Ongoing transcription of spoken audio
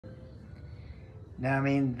Now, I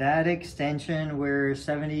mean, that extension, we're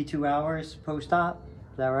 72 hours post-op.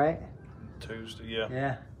 Is that right? Tuesday, yeah.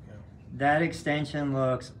 Yeah. That extension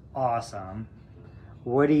looks awesome.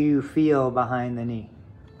 What do you feel behind the knee?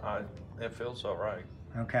 It feels all right.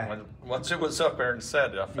 Okay. Once it was up there and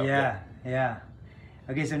set, I felt good. Yeah.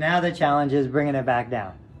 Okay, so now the challenge is bringing it back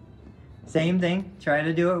down. Same thing. Try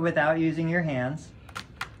to do it without using your hands.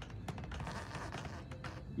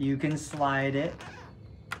 You can slide it.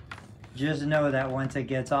 Just know that once it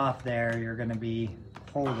gets off there, you're going to be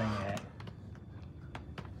holding it.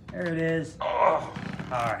 There it is. Oh.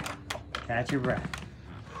 All right. Catch your breath.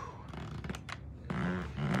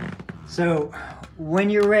 So when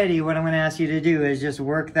you're ready, what I'm going to ask you to do is just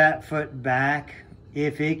work that foot back.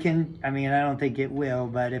 If it can, I mean, I don't think it will,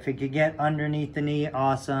 but if it could get underneath the knee,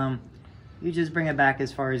 awesome. You just bring it back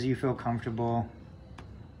as far as you feel comfortable.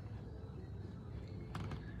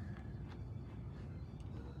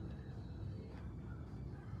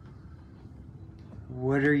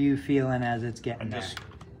 What are you feeling as it's getting there?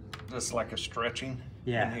 Just like a stretching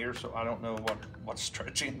in here, so I don't know what's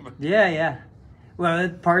stretching. But Yeah. Well,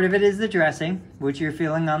 part of it is the dressing, which you're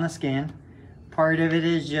feeling on the scan. Part of it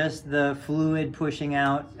is just the fluid pushing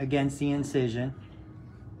out against the incision.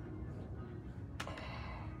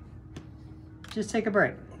 Just take a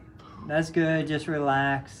break. That's good, just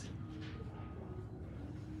relax.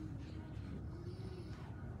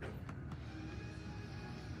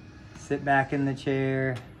 Sit back in the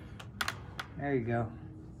chair. There you go.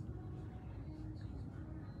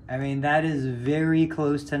 I mean, that is very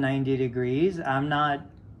close to 90 degrees. I'm not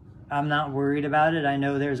worried about it. I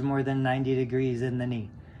know there's more than 90 degrees in the knee.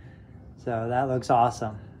 So that looks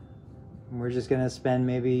awesome. We're just gonna spend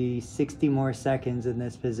maybe 60 more seconds in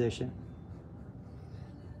this position.